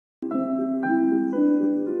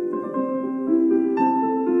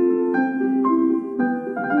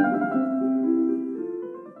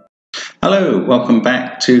Hello, welcome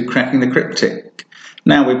back to Cracking the Cryptic.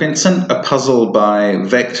 Now, we've been sent a puzzle by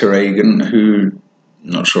Vector Agan, who,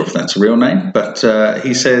 not sure if that's a real name, but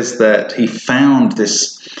he says that he found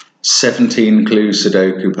this 17-clue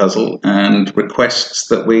Sudoku puzzle and requests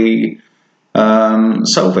that we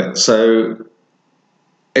solve it. So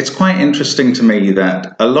it's quite interesting to me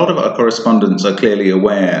that a lot of our correspondents are clearly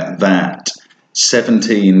aware that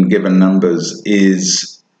 17 given numbers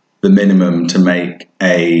is the minimum to make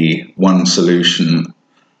a one solution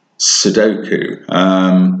Sudoku.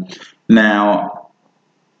 Now,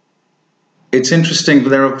 it's interesting, but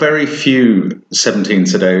there are very few 17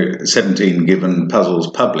 given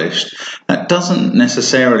puzzles published. That doesn't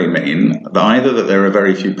necessarily mean that either that there are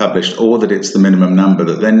very few published or that it's the minimum number,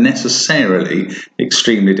 that they're necessarily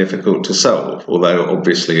extremely difficult to solve, although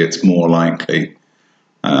obviously it's more likely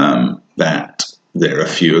that there are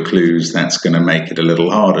fewer clues. That's going to make it a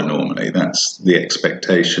little harder normally. That's the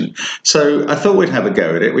expectation. So I thought we'd have a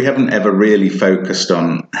go at it. We haven't ever really focused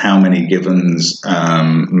on how many givens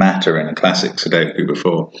matter in a classic Sudoku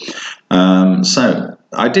before. So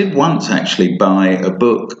I did once actually buy a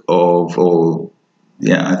book of,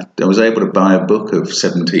 I was able to buy a book of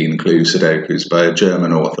 17 clue Sudokus by a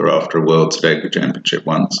German author after a World Sudoku Championship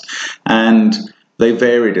once. And they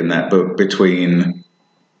varied in that book between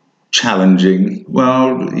challenging,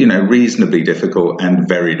 reasonably difficult and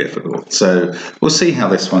very difficult. So we'll see how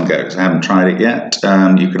this one goes. I haven't tried it yet.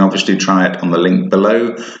 You can obviously try it on the link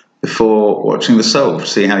below before watching the solve,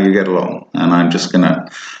 see how you get along. And I'm just going to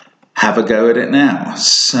have a go at it now.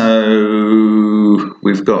 So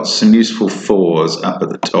we've got some useful 4s up at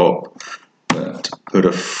the top, but put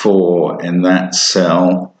a 4 in that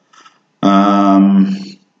cell.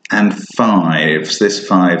 And 5s, this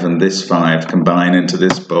 5 and this 5 combine into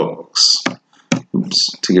this box.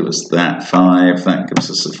 Oops, to give us that 5, that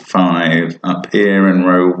gives us a 5 up here in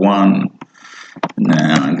row 1.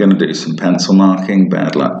 Now I'm going to do some pencil marking,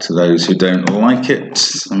 bad luck to those who don't like it.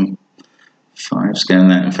 Some 5s going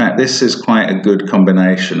there. In fact, this is quite a good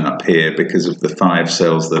combination up here because of the 5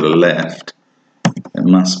 cells that are left. There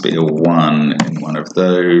must be a 1 in one of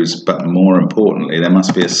those, but more importantly, there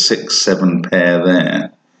must be a 6-7 pair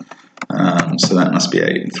there. So that must be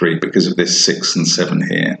 8 and 3 because of this 6 and 7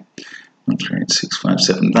 here. 1, 3, 6, 5,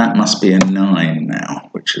 7. That must be a 9 now,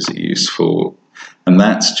 which is a useful. And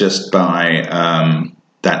that's just by,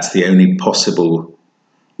 that's the only possible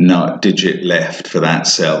digit left for that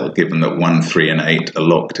cell, given that 1, 3, and 8 are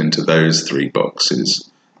locked into those 3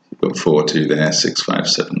 boxes. We've got 4, 2 there, 6, 5,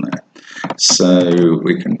 7 there. So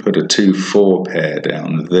we can put a 2, 4 pair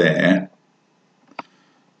down there.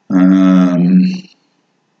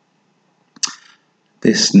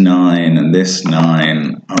 This 9 and this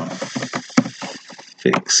 9 are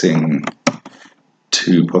fixing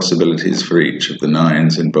 2 possibilities for each of the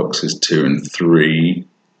 9s in boxes 2 and 3.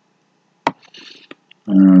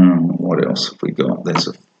 What else have we got? There's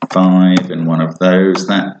a 5 in one of those.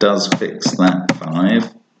 That does fix that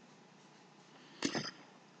 5.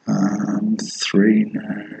 3,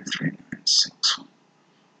 9, 6.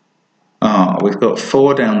 We've got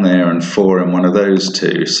 4 down there and 4 in one of those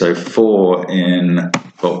 2. So 4 in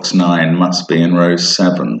box 9 must be in row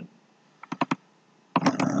 7.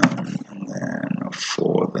 And then a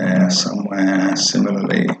 4 there somewhere.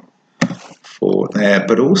 Similarly, 4 there,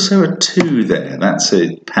 but also a 2 there. That's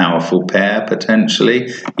a powerful pair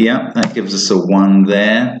potentially. Yep, that gives us a 1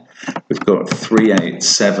 there. We've got 3, 8,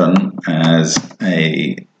 7 as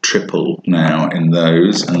a triple now in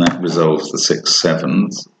those, and that resolves the 6,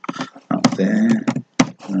 7s. Up there,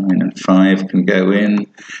 9 and 5 can go in.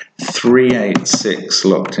 3, 8, 6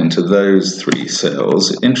 locked into those 3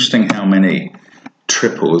 cells. Interesting how many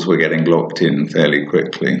triples we're getting locked in fairly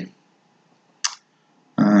quickly.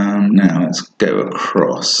 Now let's go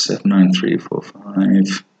across. 7, 9, 3, 4,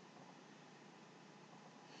 5.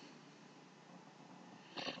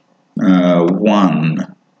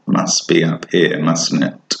 1 must be up here, mustn't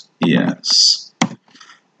it? Yes.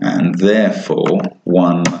 And therefore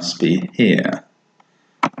 1 must be here.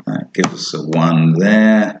 That gives us a 1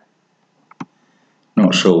 there.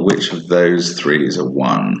 Not sure which of those 3 is a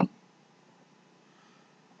 1.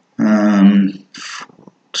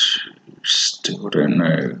 4, 2, still don't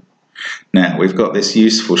know. Now we've got this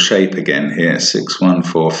useful shape again here, 6, 1,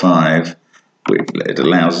 4, 5. It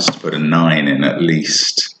allows us to put a 9 in at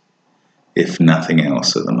least, if nothing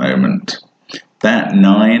else at the moment. That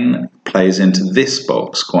 9 plays into this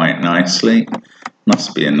box quite nicely.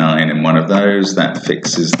 Must be a 9 in one of those. That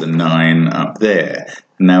fixes the 9 up there.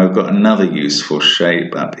 And now we've got another useful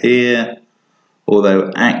shape up here.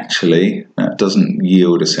 Although actually that doesn't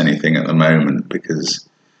yield us anything at the moment because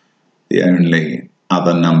the only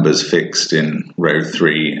other numbers fixed in row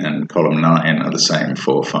 3 and column 9 are the same,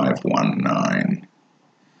 4, 5, 1, 9.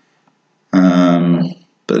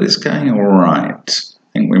 But it's going all right.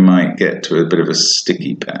 I think we might get to a bit of a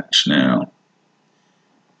sticky patch now.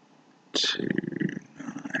 2,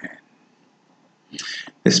 9.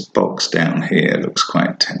 This box down here looks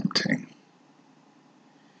quite tempting.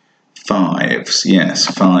 5s, yes,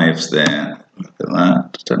 5s there. Look at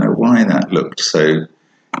that. I don't know why that looked so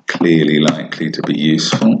clearly likely to be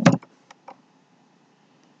useful.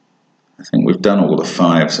 I think we've done all the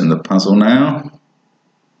 5s in the puzzle now.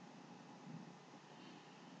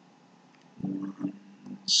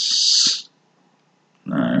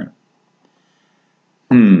 No.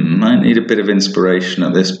 Might need a bit of inspiration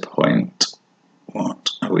at this point. What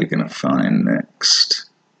are we going to find next?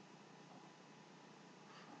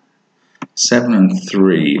 7 and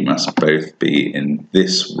 3 must both be in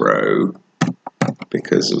this row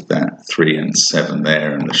because of that 3 and 7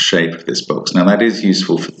 there and the shape of this box. Now that is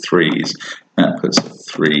useful for 3s. That puts a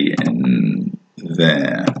 3 in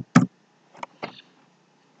there. 5,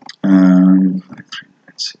 3, 9,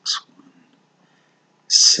 6, 1.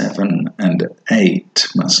 7 and 8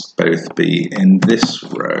 must both be in this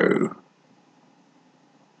row.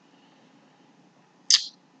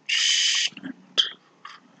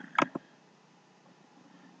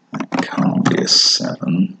 That can't be a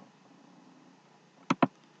 7.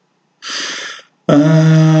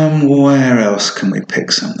 Where else can we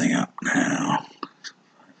pick something up now? 5,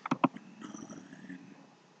 4, 9.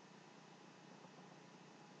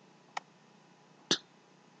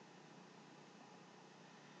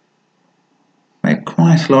 Made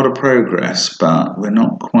quite a lot of progress, but we're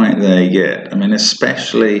not quite there yet. I mean,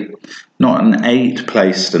 especially not an 8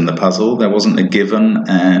 placed in the puzzle. There wasn't a given,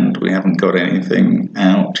 and we haven't got anything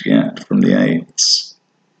out yet from the 8s.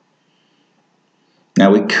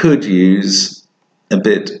 Now we could use a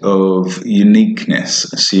bit of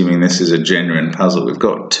uniqueness, assuming this is a genuine puzzle. We've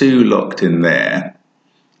got 2 locked in there,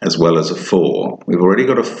 as well as a 4. We've already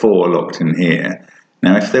got a 4 locked in here.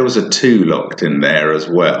 Now if there was a 2 locked in there as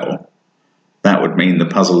well, that would mean the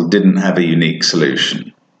puzzle didn't have a unique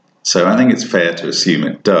solution. So I think it's fair to assume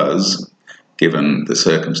it does, given the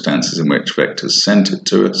circumstances in which Vector's sent it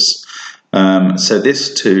to us. So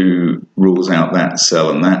this 2 rules out that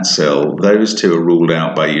cell and that cell. Those 2 are ruled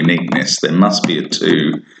out by uniqueness. There must be a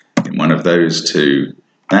 2 in one of those 2.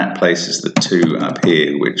 That places the 2 up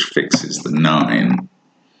here, which fixes the 9.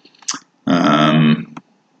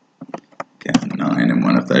 Get a 9 in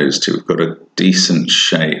one of those 2. We've got a decent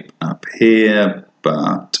shape up here,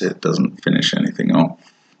 but it doesn't finish anything off.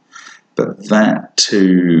 But that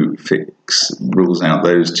 2 rules out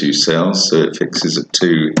those 2 cells, so it fixes a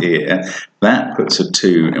 2 here. That puts a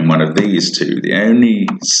 2 in one of these 2. The only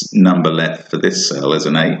number left for this cell is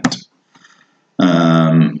an 8.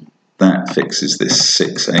 That fixes this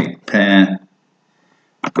 6-8 pair.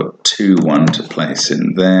 I've got 2, 1 to place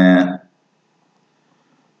in there.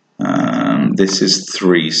 This is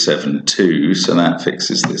 3, 7, 2, so that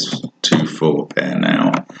fixes this 2, 4 pair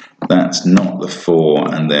now. That's not the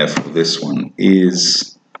 4, and therefore this one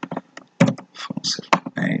is 4, 7,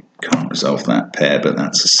 8. Can't resolve that pair, but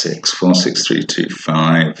that's a 6. 4, 6, 3, 2,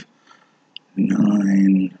 5,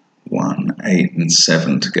 9, 1, 8, and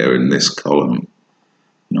 7 to go in this column.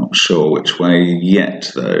 Not sure which way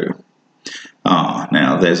yet, though.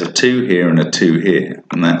 Now there's a 2 here and a 2 here,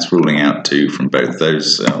 and that's ruling out 2 from both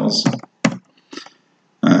those cells.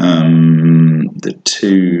 The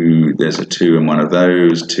 2, there's a 2 in one of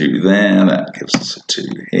those, 2 there, that gives us a 2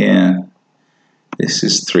 here. This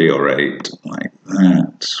is 3 or 8, like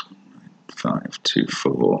that. 5, 2,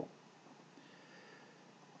 4.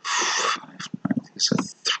 5, 9, these are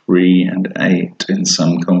 3 and 8 in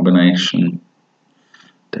some combination.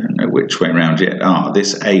 Don't know which way around yet.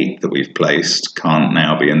 This 8 that we've placed can't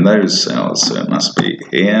now be in those cells, so it must be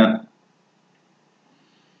here.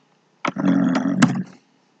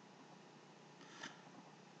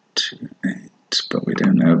 2, 8, but we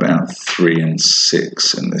don't know about 3 and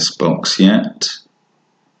 6 in this box yet.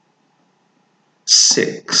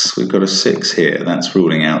 6, we've got a 6 here, that's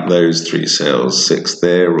ruling out those 3 cells. 6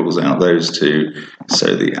 there rules out those 2,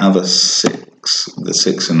 so the other 6, the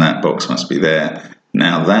 6 in that box must be there.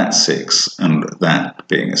 Now that 6, and that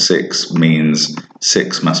being a 6, means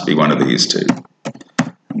 6 must be one of these 2.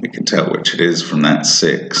 And we can tell which it is from that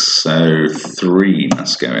 6, so 3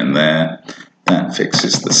 must go in there. That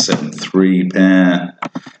fixes the 7, 3 pair.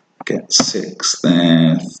 Get 6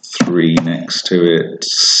 there, 3 next to it,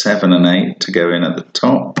 7 and 8 to go in at the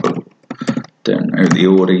top. Don't know the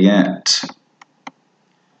order yet.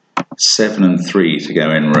 7 and 3 to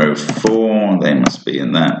go in row 4, they must be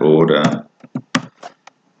in that order.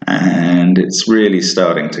 And it's really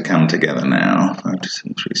starting to come together now. 5, 2,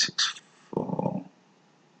 7, 3, 6, 4.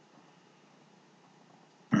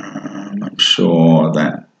 I'm sure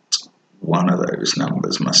that one of those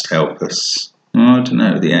numbers must help us. Oh, I don't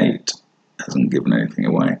know, the 8 hasn't given anything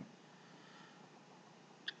away.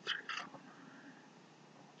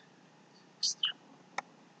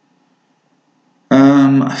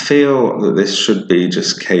 I feel that this should be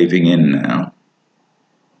just caving in now.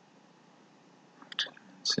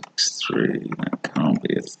 6, 3, that can't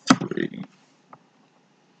be a 3.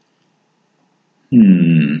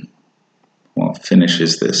 What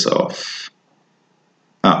finishes this off?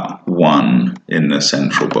 1 in the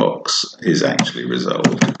central box is actually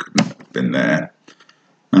resolved. It couldn't have been there.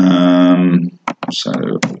 So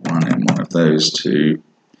 1 in one of those two.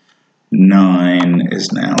 9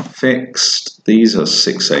 is now fixed. These are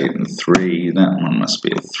 6, 8, and 3. That one must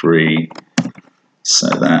be a 3. So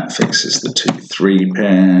that fixes the 2, 3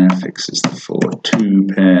 pair, fixes the 4, 2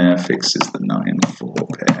 pair, fixes the 9, 4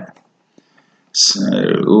 pair. So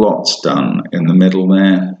lots done in the middle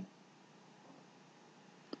there.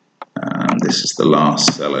 This is the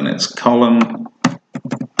last cell in its column.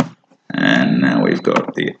 And now we've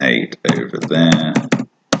got the 8 over there.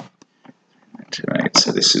 2, 8.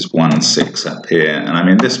 So this is 1, 6 up here. And I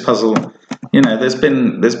mean, this puzzle, you know, there's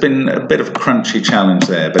been a bit of a crunchy challenge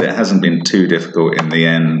there, but it hasn't been too difficult in the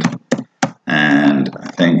end. And I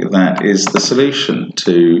think that is the solution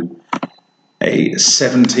to a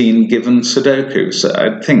 17 given Sudoku. So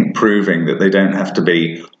I think proving that they don't have to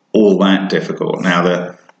be all that difficult. Now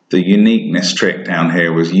the uniqueness trick down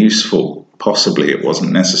here was useful. Possibly it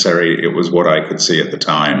wasn't necessary. It was what I could see at the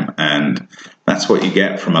time, and that's what you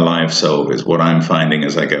get from a live solve, is what I'm finding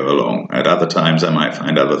as I go along. At other times I might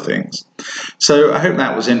find other things. So I hope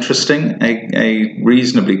that was interesting. A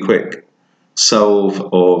reasonably quick solve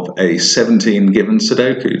of a 17 given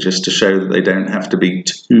Sudoku, just to show that they don't have to be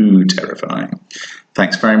too terrifying.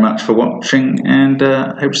 Thanks very much for watching, and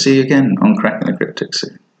hope to see you again on Cracking the Cryptic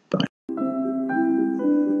soon.